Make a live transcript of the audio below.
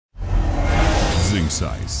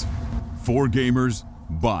Zynxize. For gamers,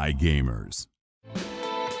 by gamers.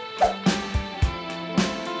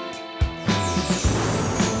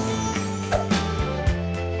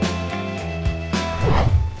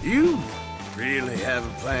 You really have a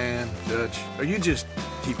plan, Dutch? Or you just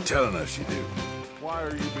keep telling us you do? Why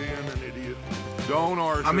are you being an idiot? Don't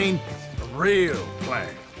argue. I mean, a real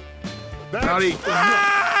plan. That's Not eat. That's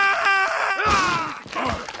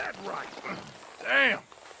right. Damn.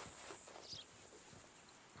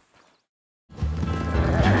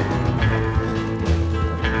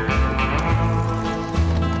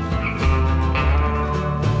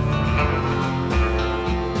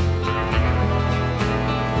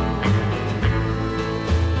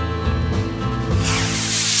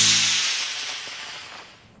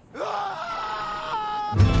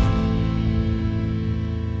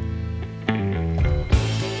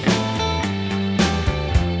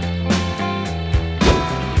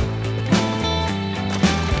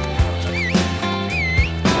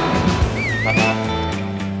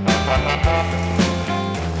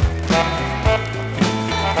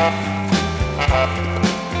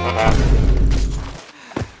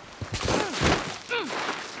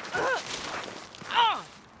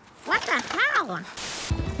 What the hell?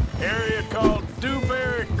 Area called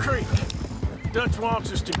Dewberry Creek. Dutch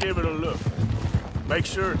wants us to give it a look. Make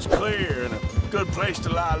sure it's clear and a good place to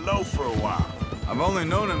lie low for a while. I've only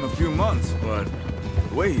known him a few months, but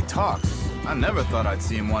the way he talks, I never thought I'd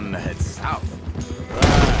see him wanting to head south.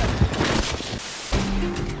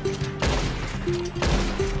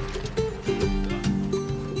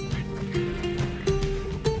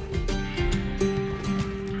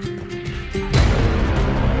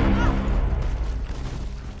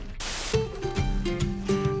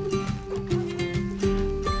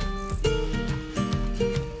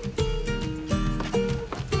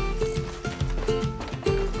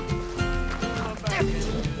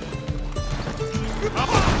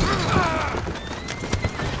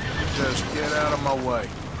 Just get out of my way.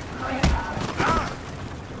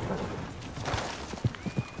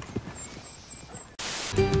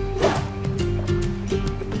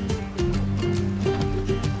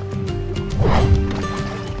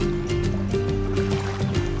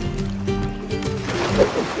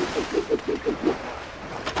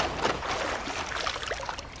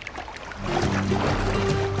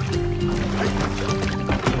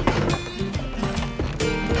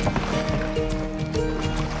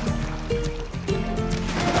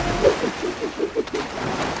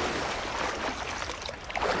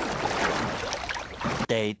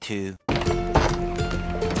 Day 2.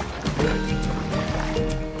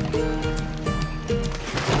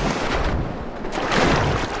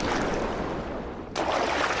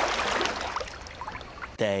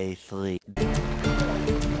 Day 3.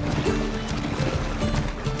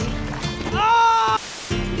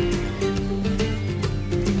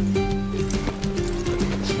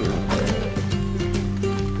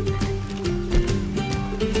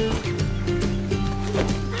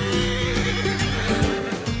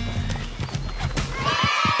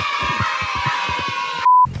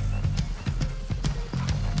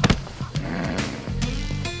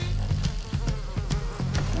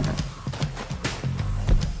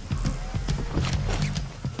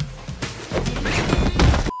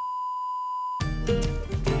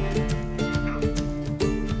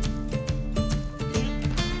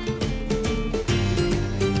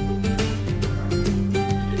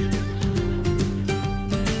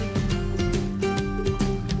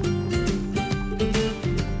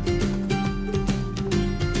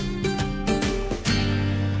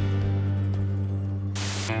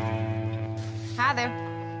 Hi there.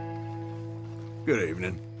 Good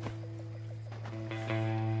evening.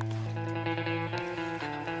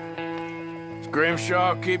 Is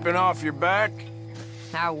Grimshaw keeping off your back?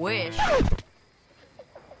 I wish.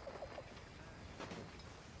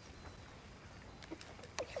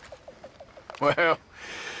 Well,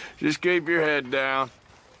 just keep your head down.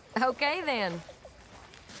 Okay, then.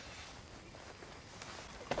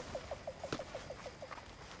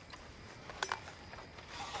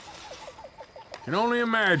 Can only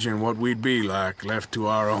imagine what we'd be like left to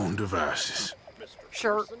our own devices.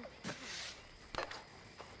 Sure.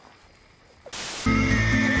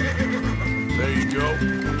 There you go.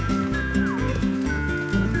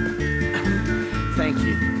 Thank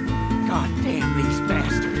you. God damn these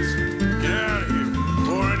bastards. Get out of here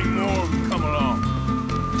before any more of them come along.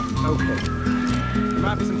 Okay. There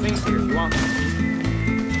might be some things here if you want them.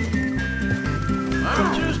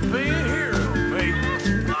 I'm just being a hero, mate.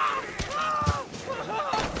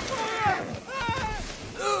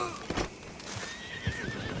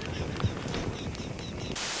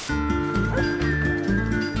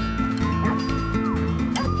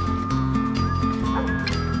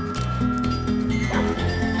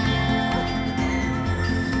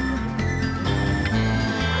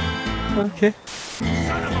 Okay.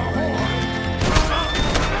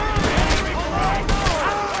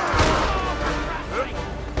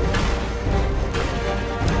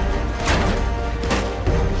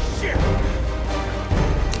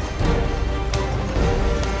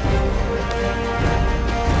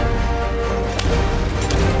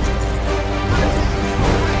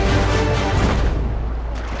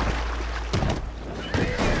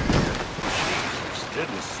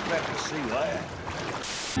 Didn't expect to see that.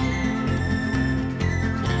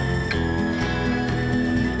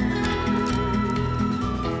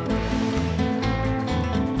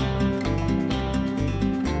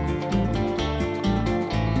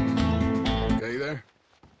 Okay there?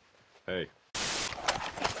 Hey.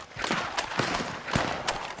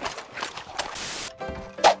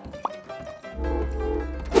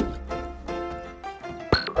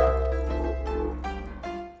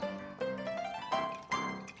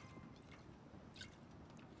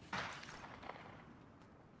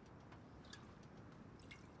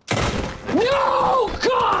 No!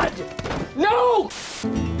 God! No!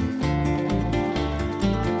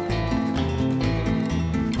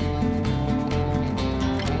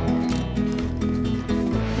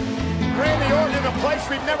 Randy Orton in a place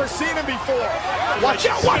we've never seen him before. Watch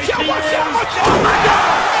out, watch out, watch out, watch out! Oh my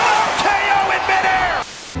God! KO in midair!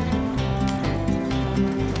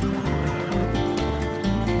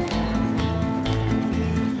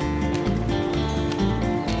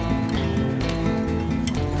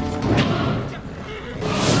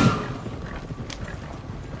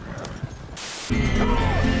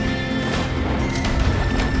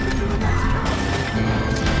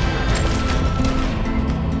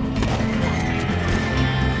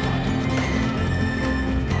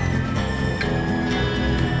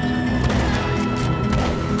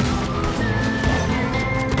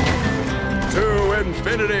 To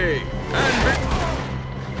infinity and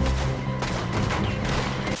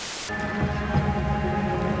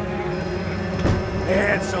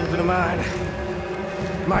Add something of mine.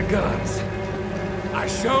 My guns. I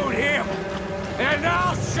showed him, and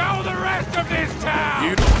I'll show the rest of this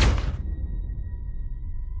town!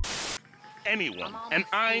 Anyone, and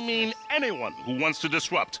I mean anyone, who wants to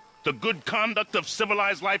disrupt the good conduct of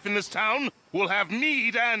civilized life in this town will have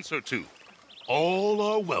me to answer to. All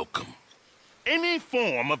are welcome. Any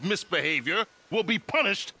form of misbehavior will be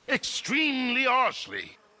punished extremely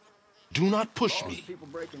harshly. Do not push me,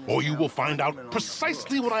 or you will find out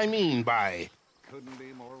precisely what I mean by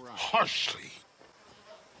harshly.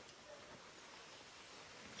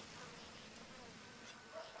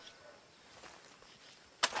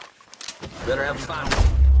 Better have fun.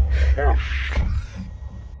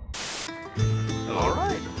 all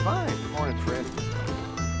right, fine. Morning, friend.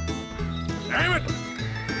 Damn it!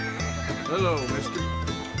 Hello, mister.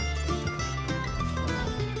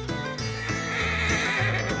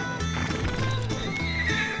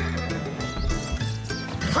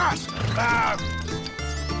 Hush!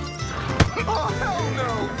 Oh, hell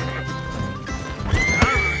no!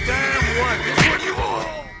 Damn what? It's what you want!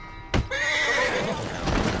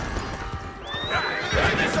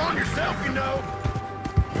 Take this on yourself, you know!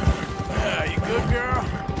 You good, girl?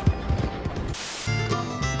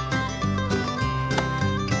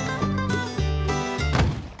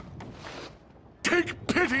 Take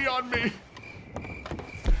pity on me!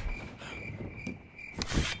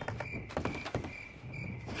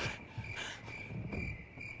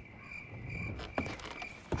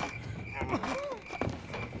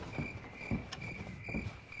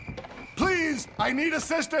 Please, I need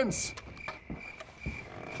assistance!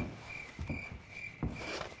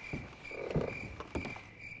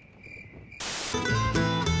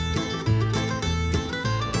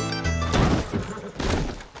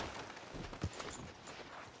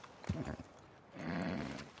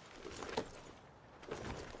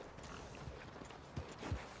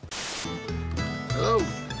 Hello.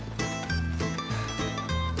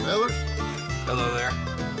 Fellas. Hello there.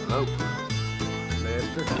 Hello.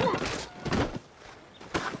 Master.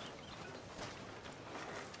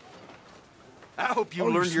 I hope you Oh,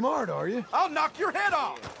 you're learned your... smart, are you? I'll knock your head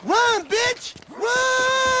off! Run, bitch!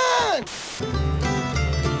 Run!